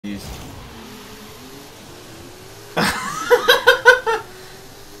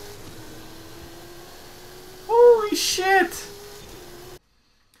Holy shit!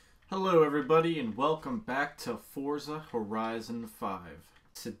 Hello everybody and welcome back to Forza Horizon 5.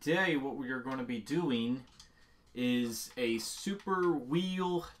 Today what we are going to be doing is a super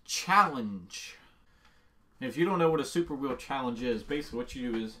wheel challenge. If you don't know what a super wheel challenge is, basically what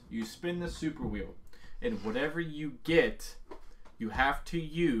you do is you spin the super wheel and whatever you get you have to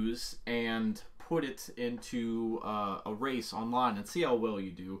use and put it into a race online and see how well you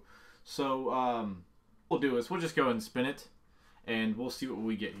do. So what we'll do is we'll just go ahead and spin it and we'll see what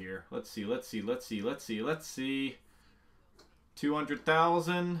we get here. Let's see.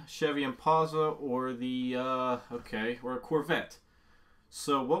 200,000 Chevy Impala or the or a Corvette.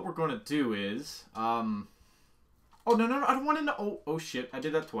 So what we're going to do is oh no, I don't want to. Oh shit, I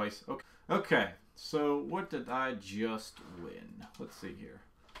did that twice. Okay, so what did I just win? Let's see here.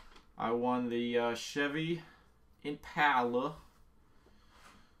 I won the Chevy Impala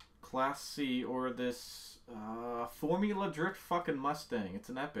Class C, or this Formula Drift fucking Mustang. It's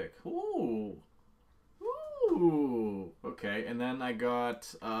an epic. Ooh. Okay, and then I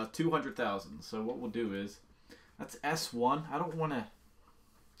got 200,000. So what we'll do is, that's S1. I don't want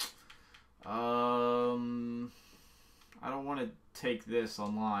to take this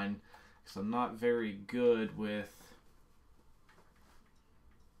online because I'm not very good with.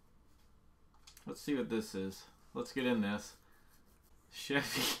 Let's see what this is. Let's get in this.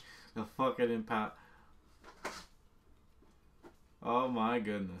 Chevy, the fucking Impala. Oh my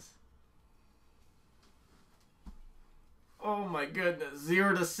goodness. Oh my goodness.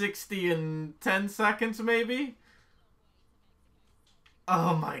 0 to 60 in 10 seconds maybe?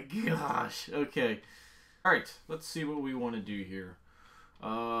 Oh my gosh. Okay. Alright, let's see what we want to do here.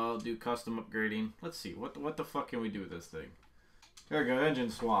 I'll do custom upgrading. Let's see. What the fuck can we do with this thing? There we go. Engine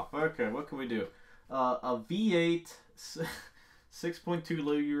swap. Okay, what can we do? A V8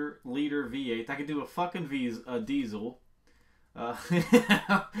 6.2 liter V8. I can do a fucking diesel.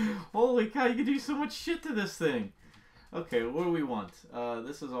 Holy cow, you can do so much shit to this thing. Okay, what do we want?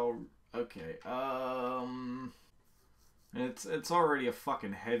 This is all okay. It's already a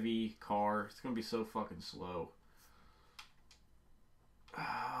fucking heavy car. It's gonna be so fucking slow.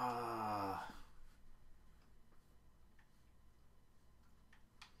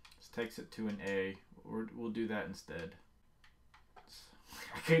 This takes it to an A. We'll do that instead.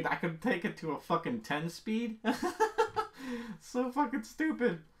 I could take it to a fucking 10 speed. So fucking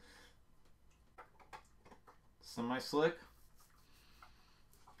stupid. Semi-slick.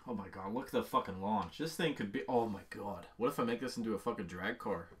 Oh my god, look at the fucking launch. This thing could be... Oh my god. What if I make this into a fucking drag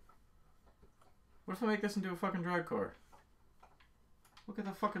car? What if I make this into a fucking drag car? Look at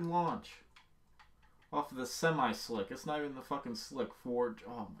the fucking launch. Off of the semi-slick. It's not even the fucking slick Ford.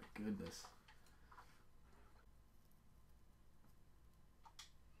 Oh my goodness.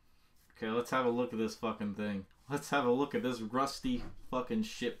 Okay, let's have a look at this fucking thing. Let's have a look at this rusty fucking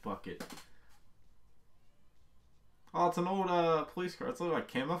shit bucket. Oh, it's an old police car. It's like a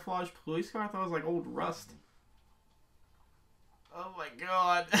camouflage police car. I thought it was like old rust. Oh my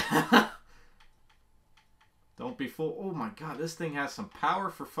god. Don't be fooled. Oh my god, this thing has some power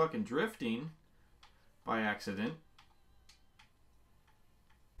for fucking drifting by accident.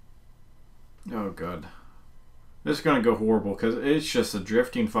 Oh god. This is gonna go horrible because it's just a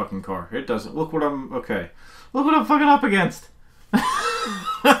drifting fucking car. It doesn't. Look what I'm. Okay. Look what I'm fucking up against.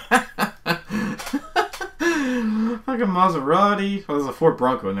 Fucking Maserati. Oh, there's a Ford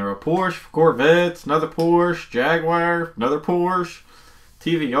Bronco in there. A Porsche, Corvette, another Porsche, Jaguar, another Porsche,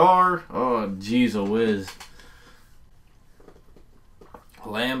 TVR. Oh, jeez, a whiz.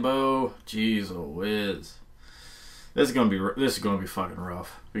 Lambo, jeez, a whiz. This is gonna be fucking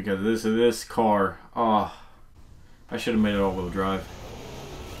rough because this car. Oh, I should have made it all-wheel drive.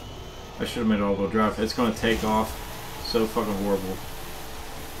 It's gonna take off so fucking horrible.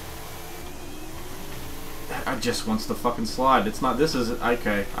 I just wants to fucking slide. It's not. This is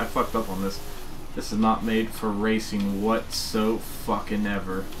okay. I fucked up on this. This is not made for racing fucking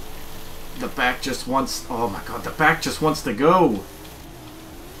ever. The back just wants. Oh my god. The back just wants to go.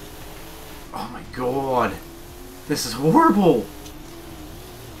 Oh my god. This is horrible.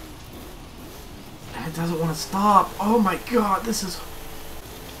 And it doesn't want to stop. Oh my god. This is.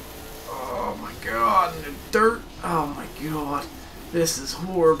 Oh my god. And the dirt. Oh my god. This is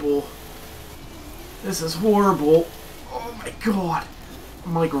horrible. This is horrible. Oh my god.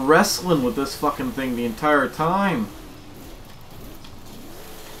 I'm like wrestling with this fucking thing the entire time.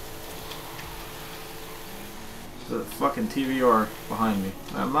 The fucking TVR behind me.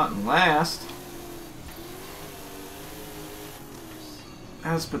 I'm not in last.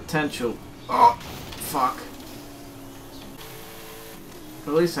 Has potential. Oh, fuck.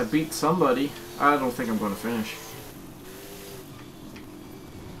 At least I beat somebody. I don't think I'm going to finish.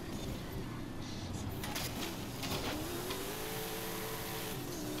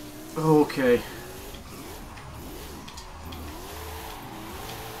 Okay.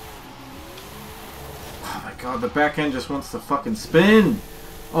 Oh my god, the back end just wants to fucking spin.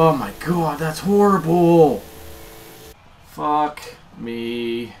 Oh my god, that's horrible. Fuck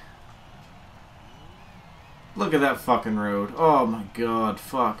me. Look at that fucking road. Oh my god,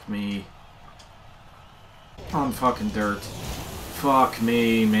 fuck me. I'm fucking dirt. Fuck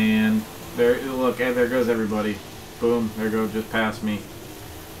me, man. There, look, there goes everybody. Boom, there goes, just past me.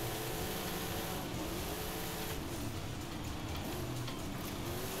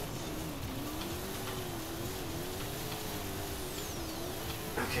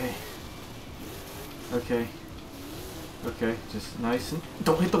 Okay. Okay. Okay, just nice and...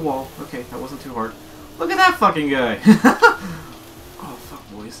 Don't hit the wall. Okay, that wasn't too hard. Look at that fucking guy! Oh,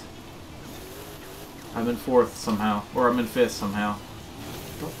 fuck, boys. I'm in 4th somehow. Or I'm in 5th somehow.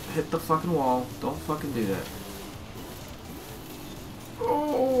 Don't hit the fucking wall. Don't fucking do that.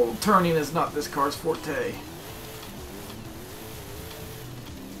 Oh, turning is not this car's forte.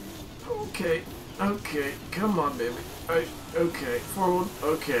 Okay. Okay. Come on, baby. Okay. Forward.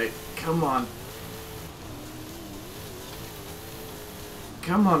 Okay. Come on.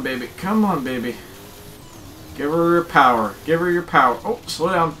 Come on, baby. Come on, baby. Give her your power. Give her your power. Oh,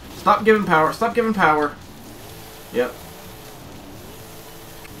 slow down. Stop giving power. Stop giving power. Yep.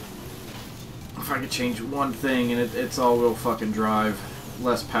 If I could change one thing, and it's all-wheel fucking drive.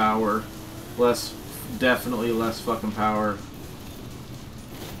 Less power. Definitely less fucking power.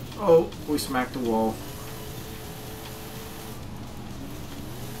 Oh, we smacked the wall.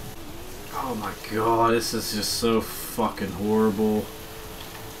 Oh my god, this is just so fucking horrible.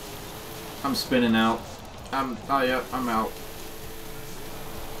 I'm spinning out. Oh yeah, I'm out.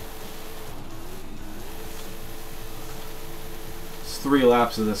 It's 3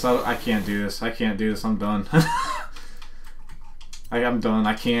 laps of this. I can't do this. I can't do this. I'm done. I'm done.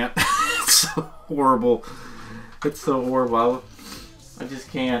 I can't. It's so horrible. It's so horrible. I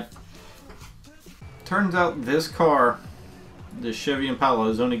just can't. Turns out this car, the Chevy Impala,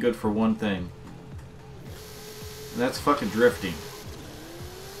 is only good for one thing. And that's fucking drifting.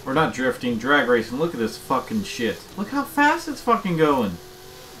 Or not drifting, drag racing. Look at this fucking shit. Look how fast it's fucking going.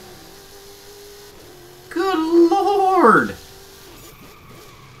 Good lord!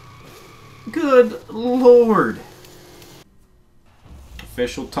 Good lord!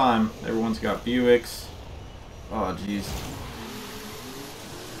 Official time. Everyone's got Buicks. Oh, jeez.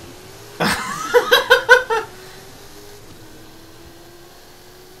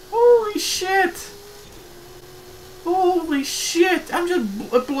 Holy shit! Holy shit!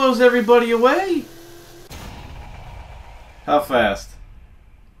 It blows everybody away! How fast?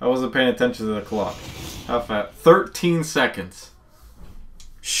 I wasn't paying attention to the clock. How fast? 13 seconds.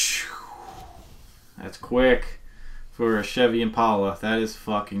 That's quick for a Chevy Impala. That is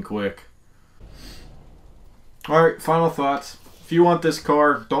fucking quick. Alright, final thoughts. If you want this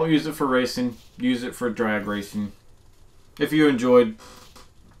car, don't use it for racing. Use it for drag racing. If you enjoyed,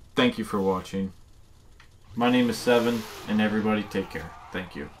 thank you for watching. My name is Seven, and everybody take care.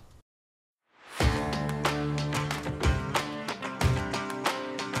 Thank you.